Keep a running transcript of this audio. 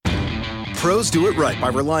Pros do it right by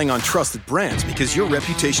relying on trusted brands because your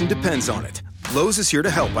reputation depends on it. Lowe's is here to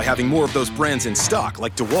help by having more of those brands in stock,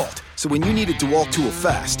 like DeWalt. So when you need a DeWalt tool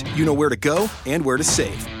fast, you know where to go and where to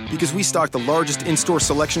save. Because we stock the largest in-store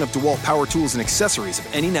selection of DeWalt power tools and accessories of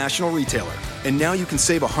any national retailer. And now you can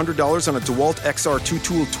save $100 on a DeWalt XR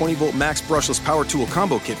 2-tool 20-volt max brushless power tool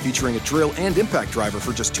combo kit featuring a drill and impact driver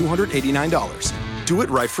for just $289. Do it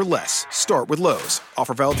right for less. Start with Lowe's.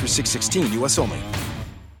 Offer valid through 6/16, U.S. only.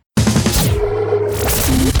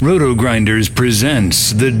 Roto Grinders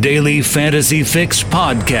presents the Daily Fantasy Fix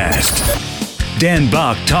podcast. Dan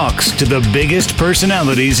Bach talks to the biggest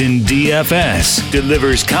personalities in DFS,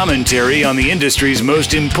 delivers commentary on the industry's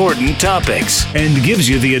most important topics, and gives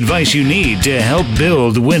you the advice you need to help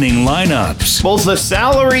build winning lineups. Both the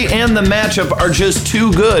salary and the matchup are just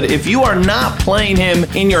too good. If you are not playing him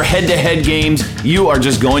in your head-to-head games, you are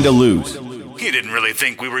just going to lose. You didn't really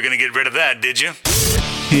think we were going to get rid of that, did you?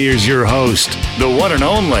 Here's your host, the one and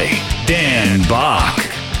only Dan Bach.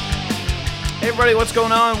 Hey everybody, what's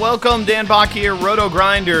going on? Welcome, Dan Bach here, Roto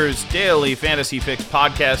Grinders Daily Fantasy Fix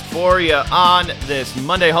podcast for you on this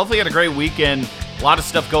Monday. Hopefully you had a great weekend. A lot of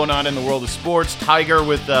stuff going on in the world of sports. Tiger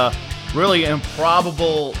with a really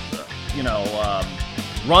improbable,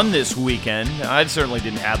 run this weekend. I certainly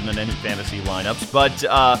didn't have him in any fantasy lineups,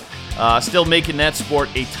 but still making that sport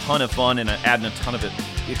a ton of fun and adding a ton of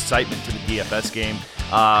excitement to the DFS game.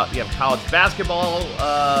 You have college basketball,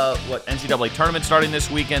 NCAA tournament starting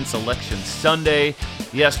this weekend, Selection Sunday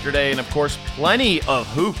yesterday, and of course, plenty of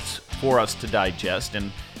hoops for us to digest,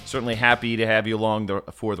 and certainly happy to have you along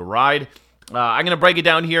for the ride. I'm going to break it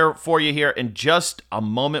down here for you here in just a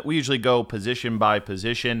moment. We usually go position by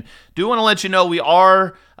position. Do want to let you know we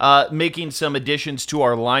are making some additions to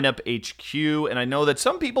our lineup HQ, and I know that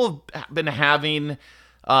some people have been having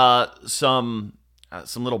some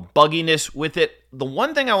little bugginess with it. The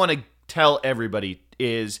one thing I want to tell everybody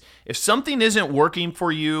is if something isn't working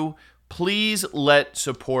for you, please let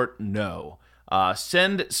support know.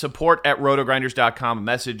 Send support at rotogrinders.com a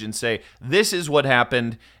message and say, this is what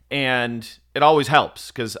happened, and it always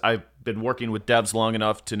helps because I've been working with devs long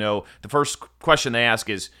enough to know the first question they ask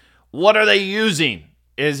is, what are they using?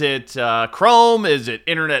 Is it Chrome? Is it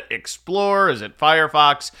Internet Explorer? Is it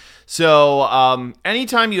Firefox? So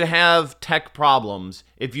anytime you have tech problems,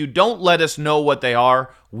 if you don't let us know what they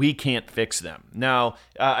are, we can't fix them. Now,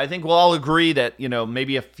 I think we'll all agree that,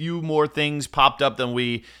 maybe a few more things popped up than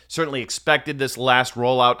we certainly expected this last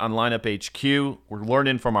rollout on Lineup HQ. We're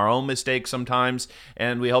learning from our own mistakes sometimes,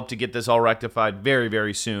 and we hope to get this all rectified very,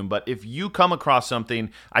 very soon. But if you come across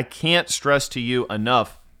something, I can't stress to you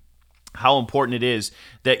enough how important it is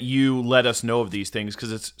that you let us know of these things,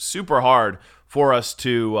 because it's super hard for us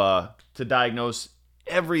to diagnose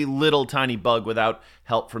every little tiny bug without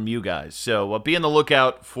help from you guys. So be on the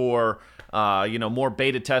lookout for more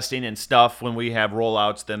beta testing and stuff when we have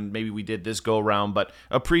rollouts than maybe we did this go around. But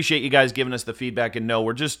appreciate you guys giving us the feedback, and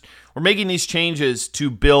we're making these changes to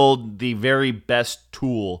build the very best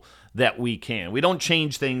tool that we can. We don't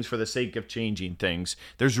change things for the sake of changing things.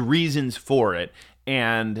 There's reasons for it.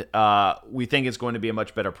 And we think it's going to be a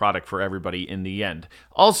much better product for everybody in the end.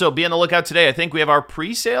 Also, be on the lookout today. I think we have our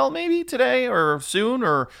pre-sale maybe today or soon,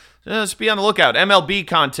 or just be on the lookout. MLB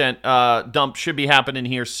content dump should be happening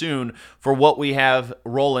here soon for what we have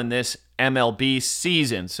rolling this MLB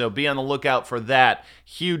season. So be on the lookout for that.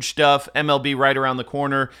 Huge stuff. MLB right around the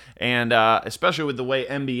corner, and especially with the way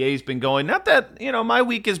NBA's been going. Not that, my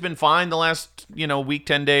week has been fine the last, week,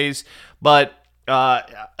 10 days, but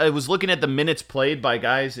I was looking at the minutes played by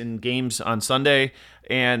guys in games on Sunday,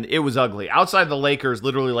 and it was ugly. Outside the Lakers,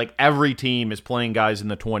 literally like every team is playing guys in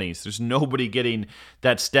the 20s. There's nobody getting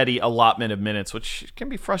that steady allotment of minutes, which can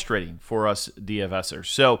be frustrating for us DFSers.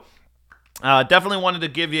 So definitely wanted to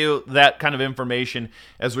give you that kind of information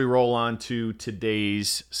as we roll on to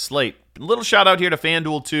today's slate. A little shout out here to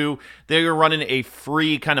FanDuel too. They're running a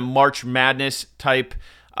free kind of March Madness type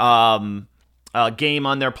game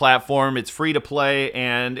on their platform. It's free to play,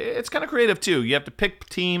 and it's kind of creative too. You have to pick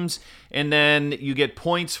teams, and then you get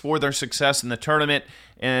points for their success in the tournament.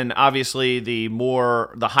 And obviously, the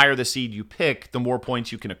higher the seed you pick, the more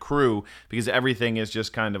points you can accrue, because everything is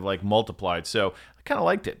just kind of like multiplied. So I kind of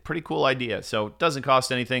liked it. Pretty cool idea. So it doesn't cost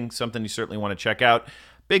anything. Something you certainly want to check out.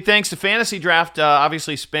 Big thanks to Fantasy Draft,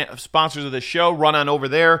 obviously sponsors of the show. Run on over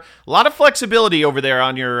there. A lot of flexibility over there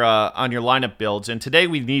on your lineup builds, and today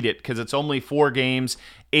we need it because it's only 4 games,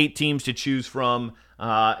 8 teams to choose from,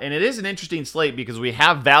 and it is an interesting slate because we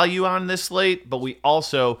have value on this slate, but we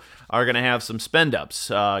also are going to have some spend-ups.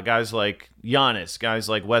 Guys like Giannis, guys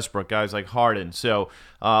like Westbrook, guys like Harden. So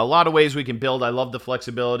a lot of ways we can build. I love the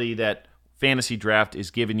flexibility that fantasy draft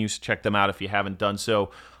is giving you. So check them out if you haven't done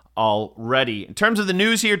so already. In terms of the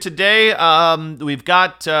news here today, we've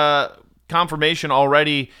got confirmation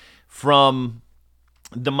already from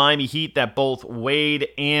the Miami Heat that both Wade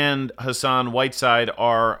and Hassan Whiteside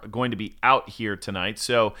are going to be out here tonight.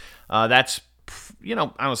 So that's, I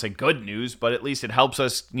don't say good news, but at least it helps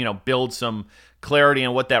us, build some clarity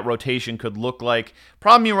on what that rotation could look like.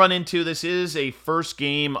 Problem you run into, this is a first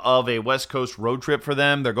game of a West Coast road trip for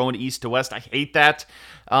them. They're going east to west. I hate that.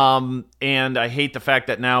 And I hate the fact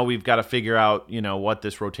that now we've got to figure out, what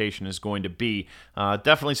this rotation is going to be.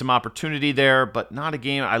 Definitely some opportunity there, but not a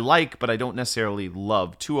game I like, but I don't necessarily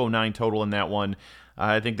love. 209 total in that one.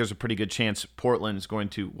 I think there's a pretty good chance Portland is going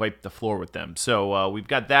to wipe the floor with them. So we've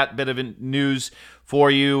got that bit of news for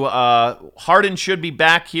you. Harden should be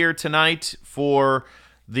back here tonight for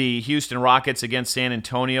the Houston Rockets against San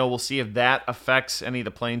Antonio. We'll see if that affects any of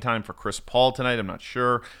the playing time for Chris Paul tonight. I'm not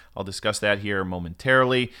sure. I'll discuss that here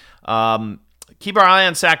momentarily. Keep our eye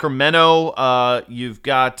on Sacramento. You've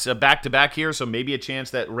got a back-to-back here, so maybe a chance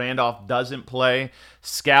that Randolph doesn't play.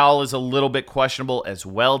 Scal is a little bit questionable as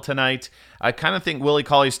well tonight. I kind of think Willie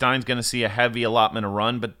Cauley-Stein's going to see a heavy allotment of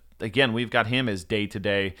run, but again, we've got him as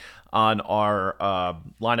day-to-day on our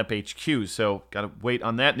lineup HQ, so got to wait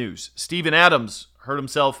on that news. Steven Adams hurt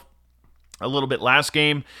himself a little bit last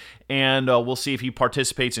game, and we'll see if he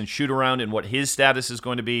participates in shoot-around and what his status is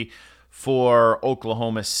going to be for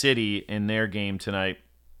Oklahoma City in their game tonight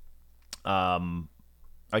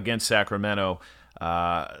against Sacramento.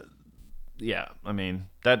 We'll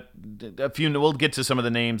get to some of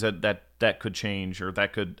the names that could change or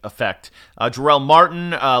that could affect. Jarrell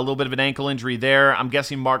Martin, a little bit of an ankle injury there. I'm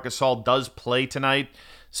guessing Marc Gasol does play tonight,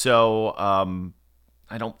 so I'm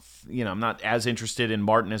not as interested in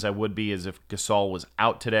Martin as I would be as if Gasol was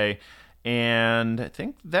out today. And I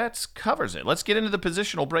think that covers it. Let's get into the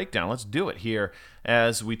positional breakdown. Let's do it here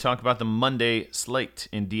as we talk about the Monday slate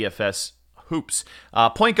in DFS hoops.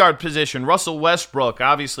 Point guard position, Russell Westbrook,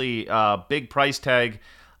 obviously big price tag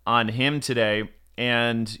on him today.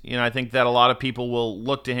 And, I think that a lot of people will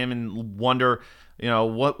look to him and wonder,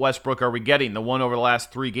 what Westbrook are we getting? The one over the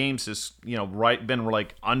last 3 games has, been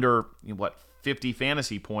like under, 50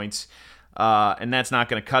 fantasy points. And that's not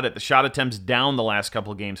going to cut it. The shot attempts down the last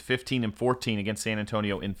couple of games, 15 and 14 against San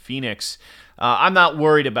Antonio and Phoenix. I'm not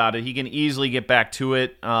worried about it. He can easily get back to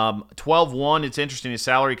it. 12-1, it's interesting. His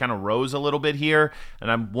salary kind of rose a little bit here, and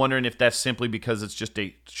I'm wondering if that's simply because it's just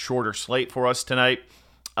a shorter slate for us tonight.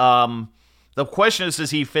 The question is,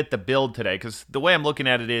 does he fit the build today? Because the way I'm looking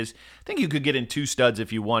at it is, I think you could get in 2 studs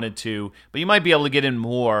if you wanted to, but you might be able to get in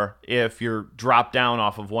more if you're dropped down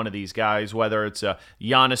off of one of these guys, whether it's a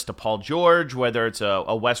Giannis to Paul George, whether it's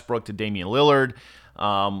a Westbrook to Damian Lillard,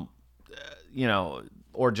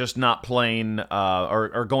 or just not playing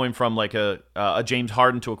or going from like a James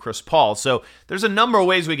Harden to a Chris Paul. So there's a number of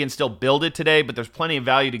ways we can still build it today, but there's plenty of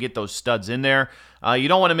value to get those studs in there. You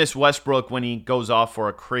don't want to miss Westbrook when he goes off for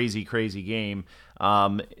a crazy, crazy game.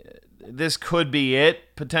 This could be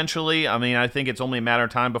it, potentially. I mean, I think it's only a matter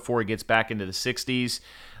of time before he gets back into the 60s.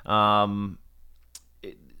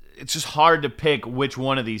 It's just hard to pick which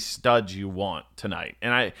one of these studs you want tonight.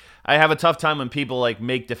 And I have a tough time when people like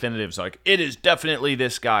make definitives like, it is definitely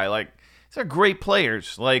this guy. Like, these are great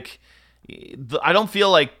players. Like, I don't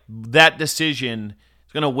feel like that decision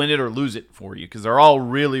is going to win it or lose it for you because they're all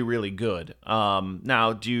really, really good.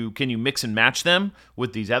 Now, can you mix and match them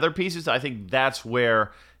with these other pieces? I think that's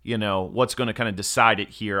where, what's going to kind of decide it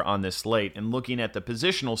here on this slate. And looking at the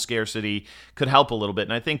positional scarcity could help a little bit.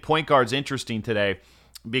 And I think point guard's interesting today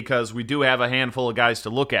because we do have a handful of guys to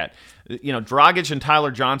look at. Dragic and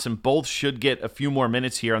Tyler Johnson both should get a few more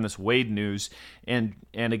minutes here on this Wade news. And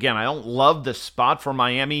again, I don't love the spot for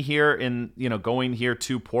Miami here in, going here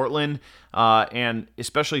to Portland. And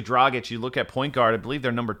especially Dragic, you look at point guard, I believe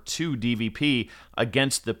they're number 2 DVP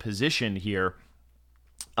against the position here.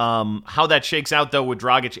 How that shakes out, though, with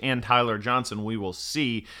Dragic and Tyler Johnson, we will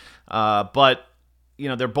see. But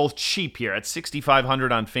they're both cheap here at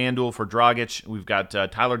 $6,500 on FanDuel for Dragic. We've got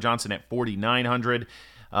Tyler Johnson at $4,900,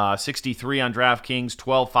 63 on DraftKings,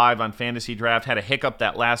 12.5 on Fantasy Draft. Had a hiccup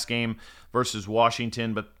that last game versus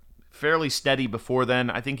Washington, but fairly steady before then.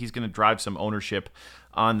 I think he's going to drive some ownership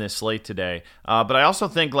on this slate today. But I also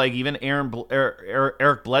think like even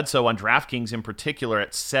Eric Bledsoe on DraftKings in particular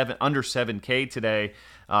at under 7K today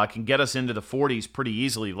can get us into the 40s pretty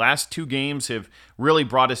easily. Last 2 games have really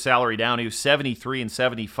brought his salary down. He was 73 and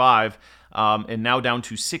 75, and now down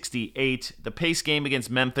to 68. The pace game against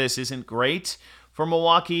Memphis isn't great for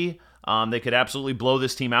Milwaukee. They could absolutely blow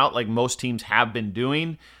this team out like most teams have been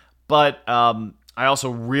doing. But I also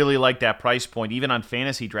really like that price point, even on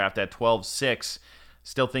fantasy draft at 12.6.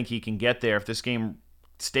 Still think he can get there. If this game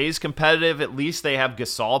stays competitive, at least they have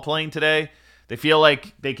Gasol playing today. They feel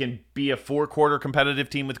like they can be a 4-quarter competitive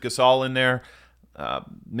team with Gasol in there.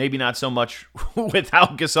 Maybe not so much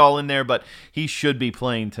without Gasol in there, but he should be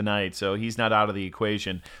playing tonight, so he's not out of the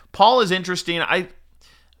equation. Paul is interesting. I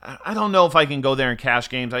don't know if I can go there in cash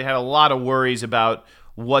games. I had a lot of worries about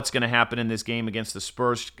what's going to happen in this game against the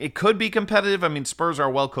Spurs. It could be competitive. I mean, Spurs are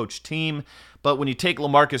a well-coached team, but when you take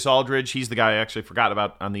LaMarcus Aldridge, he's the guy I actually forgot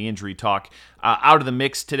about on the injury talk, out of the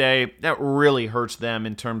mix today, that really hurts them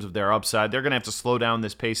in terms of their upside. They're going to have to slow down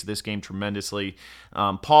this pace of this game tremendously.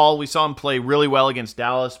 Paul, we saw him play really well against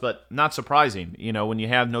Dallas, but not surprising. You know, when you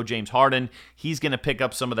have no James Harden, he's going to pick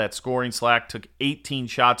up some of that scoring slack. Took 18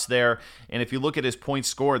 shots there, and if you look at his points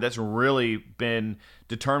scored, that's really been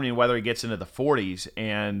determining whether he gets into the 40s.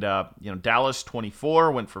 And Dallas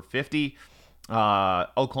 24 went for 50.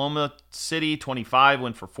 Oklahoma City 25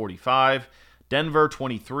 went for 45. Denver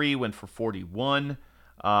 23 went for 41.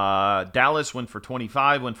 Dallas went for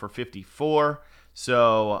 25, went for 54.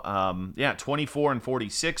 So 24 and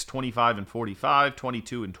 46, 25 and 45,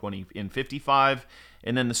 22 and 20 and 55.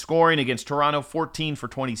 And then the scoring against Toronto, 14 for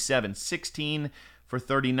 27, 16 for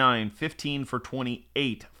 39, 15 for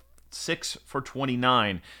 28, 6 for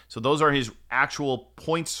 29. So those are his actual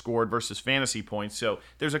points scored versus fantasy points. So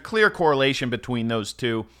there's a clear correlation between those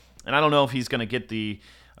two. And I don't know if he's going to get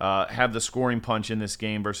have the scoring punch in this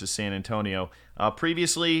game versus San Antonio.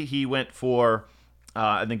 Previously, he went for,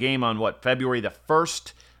 in the game on February the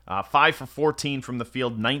 1st, 5 for 14 from the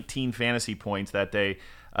field, 19 fantasy points that day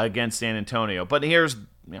against San Antonio. But here's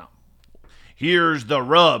the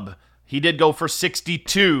rub. He did go for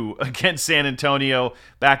 62 against San Antonio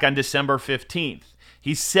back on December 15th.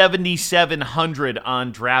 He's 7,700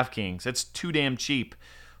 on DraftKings. That's too damn cheap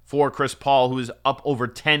for Chris Paul, who is up over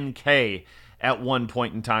 10K at one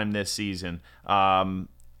point in time this season. On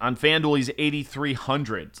FanDuel, he's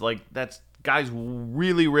 8,300. That's guy's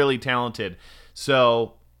really, really talented.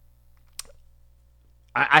 So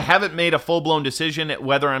I haven't made a full-blown decision at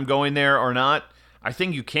whether I'm going there or not. I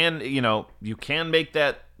think you can make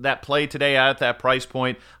that play today at that price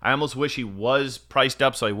point. I almost wish he was priced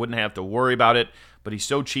up so I wouldn't have to worry about it, but he's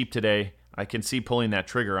so cheap today. I can see pulling that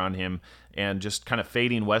trigger on him and just kind of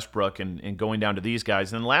fading Westbrook and going down to these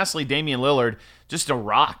guys. And then lastly, Damian Lillard, just a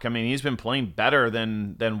rock. I mean, he's been playing better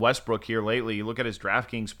than Westbrook here lately. You look at his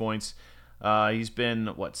DraftKings points. He's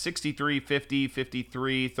been, 63, 50,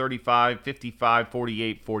 53, 35, 55,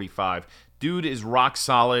 48, 45. Dude is rock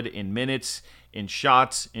solid in minutes, in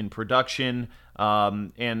shots, in production.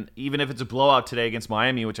 And even if it's a blowout today against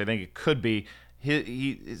Miami, which I think it could be,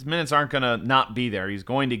 his minutes aren't going to not be there. He's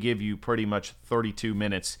going to give you pretty much 32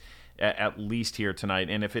 minutes at least here tonight.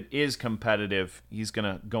 And if it is competitive, he's going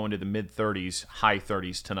to go into the mid-30s, high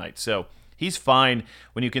 30s tonight. So he's fine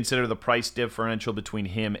when you consider the price differential between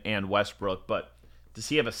him and Westbrook. But does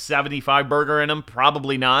he have a 75 burger in him?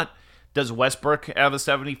 Probably not. Does Westbrook have a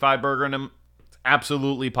 75 burger in him?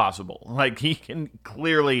 Absolutely possible. He can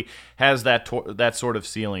clearly has that sort of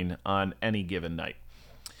ceiling on any given night.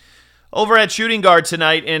 Over at shooting guard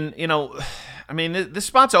tonight, and this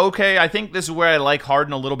spot's okay. I think this is where I like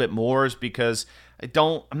Harden a little bit more, is because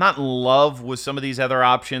I'm not in love with some of these other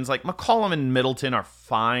options. Like McCollum and Middleton are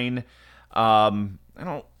fine. You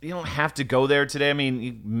don't have to go there today. I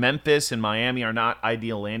mean, Memphis and Miami are not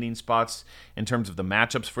ideal landing spots in terms of the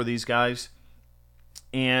matchups for these guys.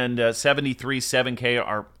 And 73, 7K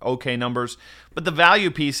are okay numbers. But the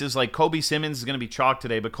value piece is like Kobe Simmons is going to be chalk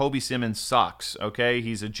today, but Kobe Simmons sucks, okay?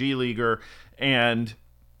 He's a G Leaguer, and,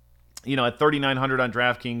 at 3,900 on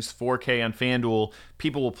DraftKings, 4K on FanDuel,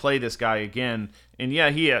 people will play this guy again. And, yeah,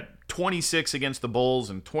 he had 26 against the Bulls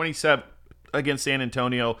and 27 against San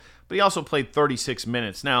Antonio, but he also played 36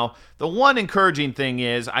 minutes. Now, the one encouraging thing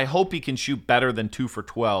is I hope he can shoot better than 2 for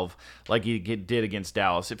 12 like he did against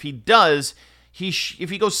Dallas. If he does, if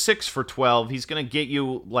he goes 6 for 12, he's going to get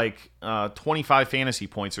you 25 fantasy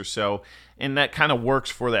points or so, and that kind of works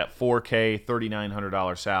for that 4K,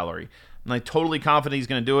 $3,900 salary. Am I totally confident he's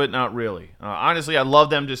going to do it? Not really. Honestly, I'd love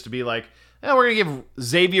them just to be like, we're going to give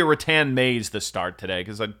Xavier Rattan-Mays the start today,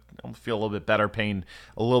 because I feel a little bit better paying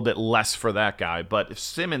a little bit less for that guy. But if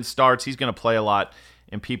Simmons starts, he's going to play a lot,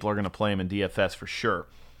 and people are going to play him in DFS for sure.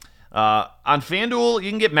 On FanDuel, you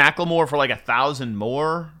can get Macklemore for 1,000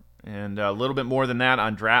 more, and a little bit more than that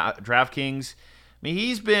on DraftKings. I mean,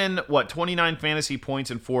 he's been, 29 fantasy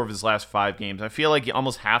points in 4 of his last 5 games. I feel like you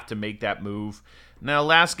almost have to make that move. Now,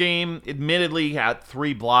 last game, admittedly, he had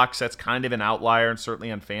 3 blocks. That's kind of an outlier, and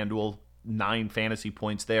certainly on FanDuel, 9 fantasy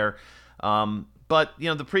points there. But But,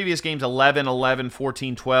 the previous games, 11, 11,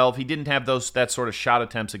 14, 12, he didn't have that sort of shot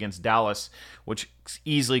attempts against Dallas, which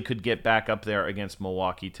easily could get back up there against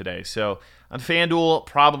Milwaukee today. So on FanDuel,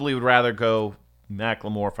 probably would rather go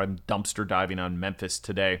Macklemore if I'm dumpster diving on Memphis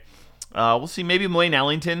today. We'll see. Maybe Wayne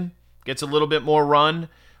Ellington gets a little bit more run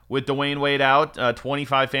with Dwayne Wade out.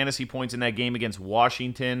 25 fantasy points in that game against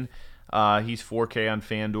Washington. He's 4K on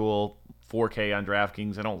FanDuel, 4K on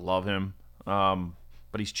DraftKings. I don't love him,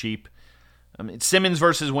 but he's cheap. Simmons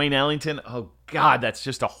versus Wayne Ellington. Oh, God, that's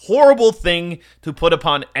just a horrible thing to put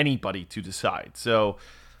upon anybody to decide. So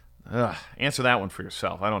answer that one for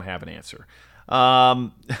yourself. I don't have an answer.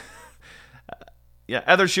 Other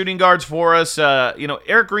shooting guards for us.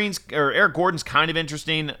 Eric Gordon's kind of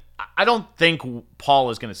interesting. I don't think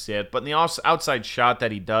Paul is going to sit, but in the outside shot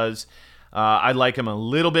that he does, I like him a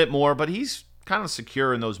little bit more, but he's kind of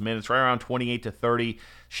secure in those minutes, right around 28 to 30.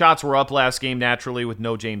 Shots were up last game naturally with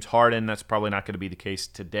no James Harden. That's probably not going to be the case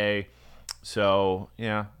today. So,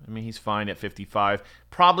 he's fine at 55.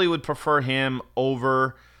 Probably would prefer him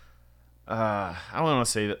over, I don't want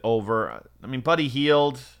to say that over. Buddy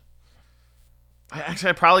Hield.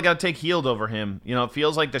 I probably got to take Hield over him. It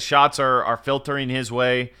feels like the shots are filtering his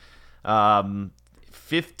way.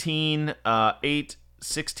 15, 8,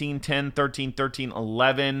 16, 10, 13, 13,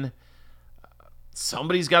 11.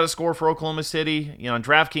 Somebody's got to score for Oklahoma City. On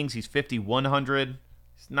DraftKings, he's 5,100.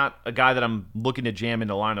 He's not a guy that I'm looking to jam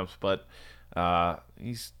into lineups, but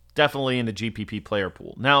he's definitely in the GPP player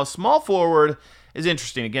pool. Now, small forward is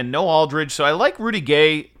interesting. Again, no Aldridge, so I like Rudy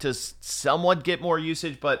Gay to somewhat get more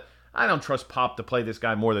usage, but I don't trust Pop to play this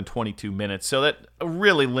guy more than 22 minutes, so that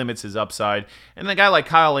really limits his upside. And a guy like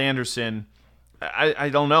Kyle Anderson, I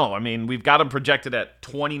don't know. We've got him projected at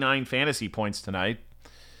 29 fantasy points tonight.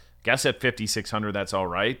 Guess at 5,600, that's all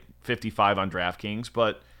right. 55 on DraftKings,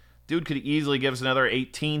 but dude could easily give us another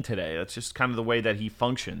 18 today. That's just kind of the way that he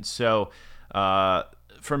functions. So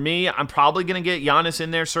for me, I'm probably going to get Giannis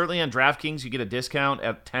in there. Certainly on DraftKings, you get a discount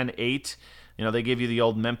at 10.8. They give you the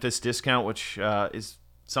old Memphis discount, which is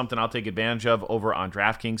something I'll take advantage of over on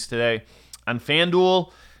DraftKings today. On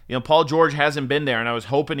FanDuel, Paul George hasn't been there, and I was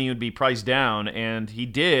hoping he would be priced down, and he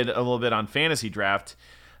did a little bit on Fantasy Draft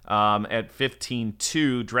at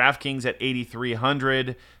 15.2. DraftKings at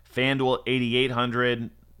 8,300. FanDuel 8,800.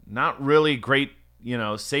 Not really great,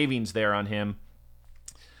 savings there on him.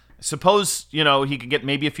 Suppose, he could get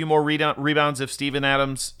maybe a few more rebounds if Steven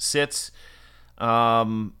Adams sits.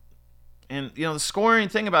 And, the scoring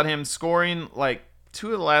thing about him, scoring like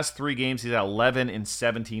 2 of the last 3 games, he's at 11 and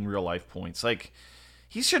 17 real-life points. Like,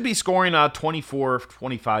 he should be scoring 24,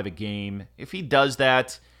 25 a game. If he does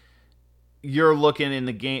that, you're looking in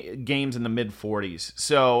the games in the mid-40s.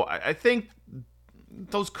 So I think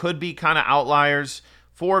those could be kind of outliers.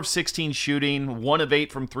 4 of 16 shooting, 1 of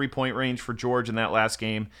 8 from three-point range for George in that last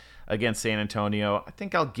game against San Antonio. I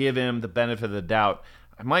think I'll give him the benefit of the doubt.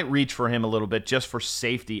 I might reach for him a little bit just for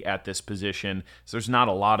safety at this position. So there's not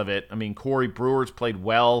a lot of it. Corey Brewer's played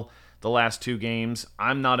well the last 2 games.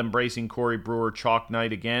 I'm not embracing Corey Brewer chalk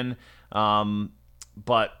night again.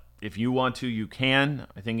 But if you want to, you can.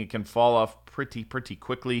 I think it can fall off pretty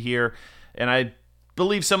quickly here. And I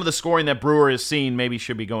believe some of the scoring that Brewer is seeing maybe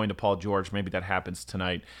should be going to Paul George. Maybe that happens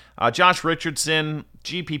tonight. Josh Richardson,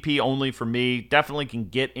 GPP only for me. Definitely can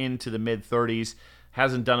get into the mid-30s.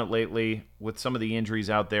 Hasn't done it lately with some of the injuries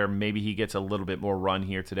out there. Maybe he gets a little bit more run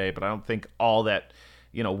here today, but I don't think all that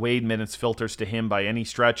Wade minutes filters to him by any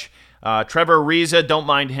stretch. Trevor Ariza, don't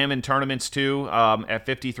mind him in tournaments too at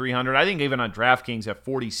 5,300. I think even on DraftKings at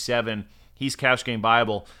 47, he's cash game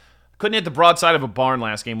viable. Couldn't hit the broadside of a barn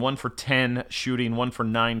last game. 1 for 10 shooting, 1 for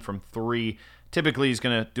 9 from 3. Typically, he's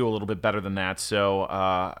going to do a little bit better than that. So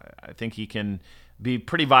I think he can be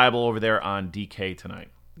pretty viable over there on DK tonight.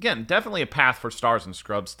 Again, definitely a path for stars and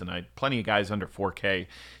scrubs tonight. Plenty of guys under 4K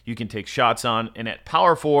you can take shots on. And at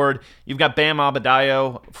power forward, you've got Bam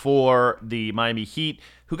Adebayo for the Miami Heat,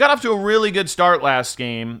 who got off to a really good start last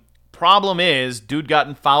game. Problem is, dude got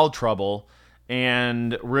in foul trouble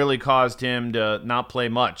and really caused him to not play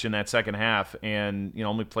much in that second half, and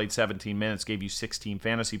only played 17 minutes, gave you 16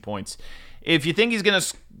 fantasy points. If you think he's going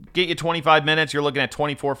to get you 25 minutes, you're looking at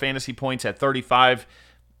 24 fantasy points at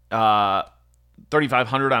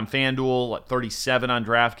 3,500 on FanDuel, at 37 on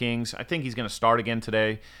DraftKings. I think he's going to start again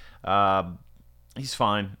today. He's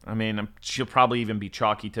fine. She'll probably even be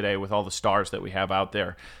chalky today with all the stars that we have out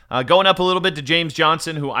there. Going up a little bit to James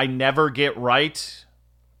Johnson, who I never get right.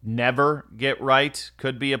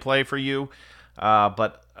 Could be a play for you,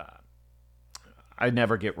 but I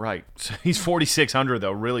never get right. So he's 4,600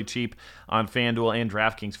 though, really cheap on FanDuel and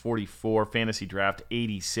DraftKings. 44 fantasy draft,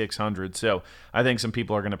 8,600. So I think some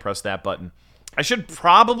people are going to press that button. I should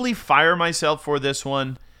probably fire myself for this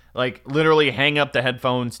one. Like, literally hang up the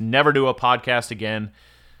headphones, never do a podcast again.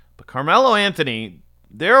 But Carmelo Anthony,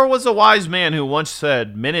 there was a wise man who once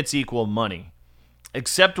said, minutes equal money.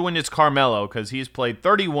 Except when it's Carmelo, because he's played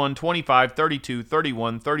 31, 25, 32,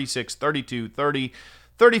 31, 36, 32, 30,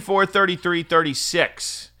 34, 33,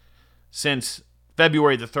 36 since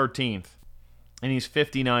February the 13th. And he's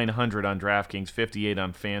 5,900 on DraftKings, 58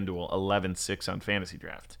 on FanDuel, 11.6 on Fantasy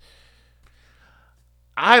Draft.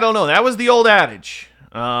 I don't know. That was the old adage.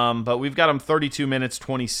 But we've got him 32 minutes,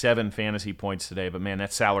 27 fantasy points today. But, man,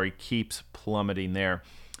 that salary keeps plummeting there.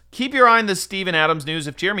 Keep your eye on the Steven Adams news.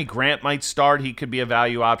 If Jeremy Grant might start, he could be a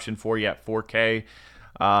value option for you at 4K.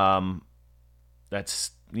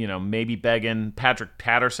 That's, maybe begging. Patrick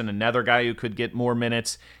Patterson, another guy who could get more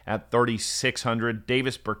minutes at 3,600.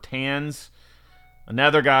 Davis Bertans,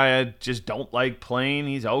 another guy I just don't like playing.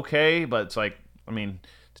 He's okay, but it's like,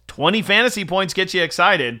 20 fantasy points get you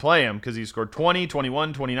excited. Play him because he scored 20,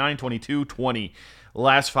 21, 29, 22, 20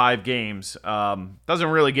 last 5 games. Doesn't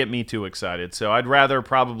really get me too excited. So I'd rather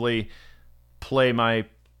probably play my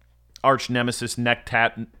arch nemesis neck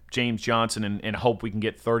tat James Johnson and hope we can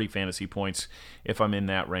get 30 fantasy points if I'm in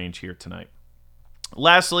that range here tonight.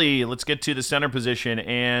 Lastly, let's get to the center position,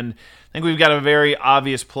 and I think we've got a very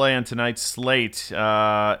obvious play on tonight's slate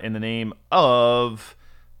in the name of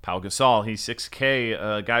Pau Gasol. He's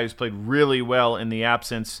 6K, a guy who's played really well in the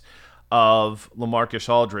absence of LaMarcus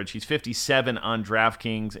Aldridge. He's 57 on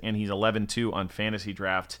DraftKings, and he's 11-2 on Fantasy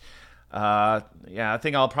Draft. I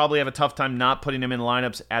think I'll probably have a tough time not putting him in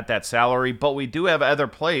lineups at that salary, but we do have other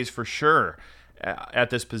plays for sure at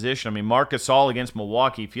this position. Marc Gasol against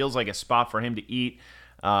Milwaukee feels like a spot for him to eat.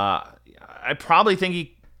 I probably think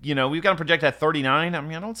we've got him projected at 39.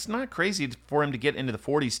 I know it's not crazy for him to get into the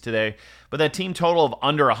 40s today, but that team total of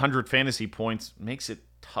under 100 fantasy points makes it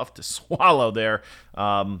tough to swallow there.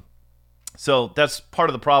 So that's part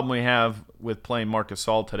of the problem we have with playing Marc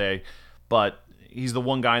Gasol today, but he's the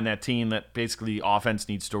one guy in that team that basically the offense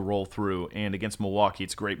needs to roll through, and against Milwaukee,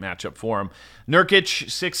 it's a great matchup for him. Nurkic,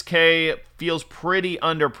 6K, feels pretty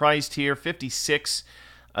underpriced here, 56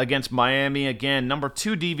 against Miami. Again, number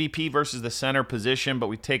 2 DVP versus the center position, but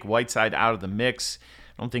we take Whiteside out of the mix.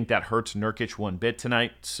 I don't think that hurts Nurkic one bit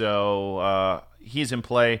tonight, so he's in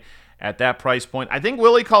play at that price point. I think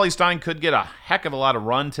Willie Cauley-Stein could get a heck of a lot of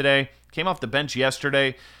run today. Came off the bench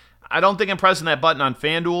yesterday. I don't think I'm pressing that button on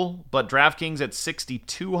FanDuel, but DraftKings at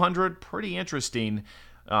 6,200, pretty interesting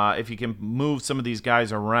if you can move some of these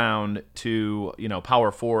guys around to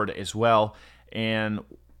power forward as well. And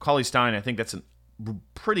Cauley-Stein, I think that's a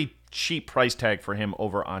pretty cheap price tag for him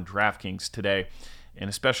over on DraftKings today. And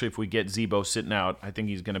especially if we get Zebo sitting out, I think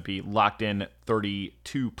he's going to be locked in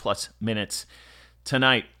 32-plus minutes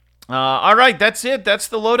tonight. All right, that's it. That's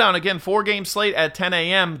the lowdown. Again, 4-game slate at 10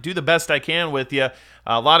 a.m. Do the best I can with you.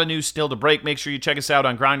 A lot of news still to break. Make sure you check us out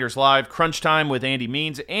on Grinders Live, Crunch Time with Andy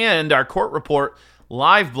Means, and our Court Report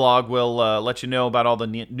live blog will let you know about all the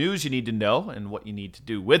news you need to know and what you need to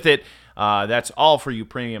do with it. That's all for you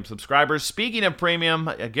premium subscribers. Speaking of premium,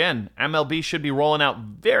 again, MLB should be rolling out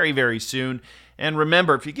very, very soon. And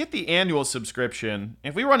remember, if you get the annual subscription,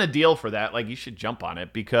 if we run a deal for that, you should jump on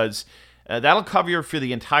it because that'll cover you for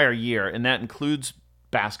the entire year, and that includes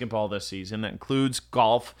basketball this season. That includes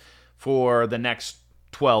golf for the next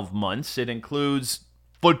 12 months. It includes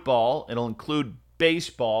football. It'll include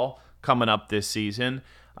baseball coming up this season.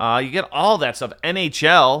 You get all that stuff.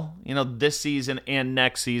 NHL, this season and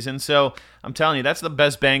next season. So I'm telling you, that's the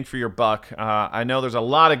best bang for your buck. I know there's a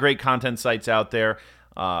lot of great content sites out there.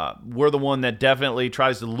 We're the one that definitely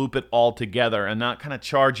tries to loop it all together and not kind of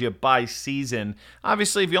charge you by season.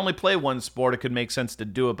 Obviously, if you only play one sport, it could make sense to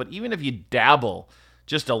do it. But even if you dabble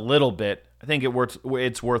just a little bit, I think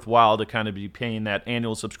it's worthwhile to kind of be paying that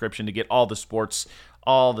annual subscription to get all the sports,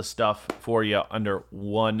 all the stuff for you under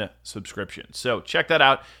one subscription. So check that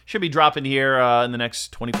out. Should be dropping here in the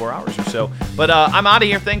next 24 hours or so. But I'm out of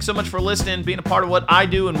here. Thanks so much for listening, being a part of what I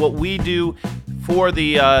do and what we do for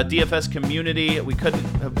the DFS community. We couldn't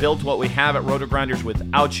have built what we have at Roto-Grinders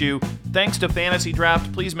without you. Thanks to Fantasy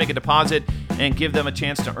Draft. Please make a deposit and give them a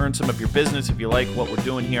chance to earn some of your business if you like what we're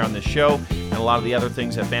doing here on this show and a lot of the other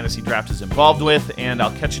things that Fantasy Draft is involved with. And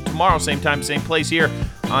I'll catch you tomorrow, same time, same place here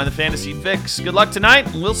on the Fantasy Fix. Good luck tonight,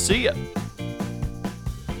 and we'll see you.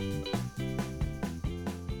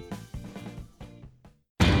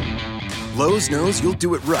 Lowe's knows you'll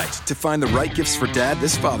do it right to find the right gifts for Dad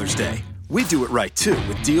this Father's Day. We do it right, too,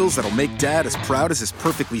 with deals that'll make Dad as proud as his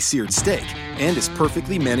perfectly seared steak and his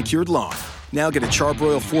perfectly manicured lawn. Now get a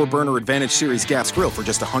Charbroil 4-burner Advantage Series gas grill for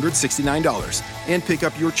just $169. And pick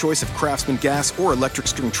up your choice of Craftsman gas or electric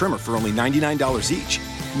string trimmer for only $99 each.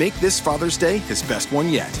 Make this Father's Day his best one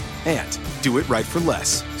yet. And do it right for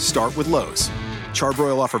less. Start with Lowe's.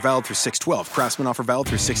 Charbroil offer valid through 6/12. Craftsman offer valid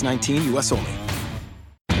through 6/19. U.S. only.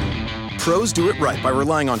 Pros do it right by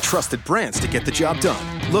relying on trusted brands to get the job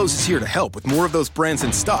done. Lowe's is here to help with more of those brands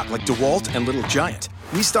in stock like DeWalt and Little Giant.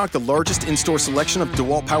 We stock the largest in-store selection of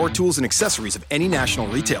DeWalt power tools and accessories of any national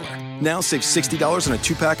retailer. Now save $60 on a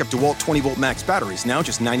 2-pack of DeWalt 20-volt max batteries, now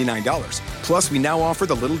just $99. Plus, we now offer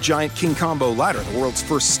the Little Giant King Combo ladder, the world's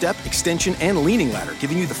first step, extension, and leaning ladder,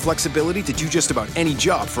 giving you the flexibility to do just about any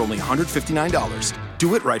job for only $159.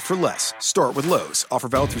 Do it right for less. Start with Lowe's. Offer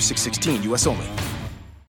valid through 6/16, U.S. only.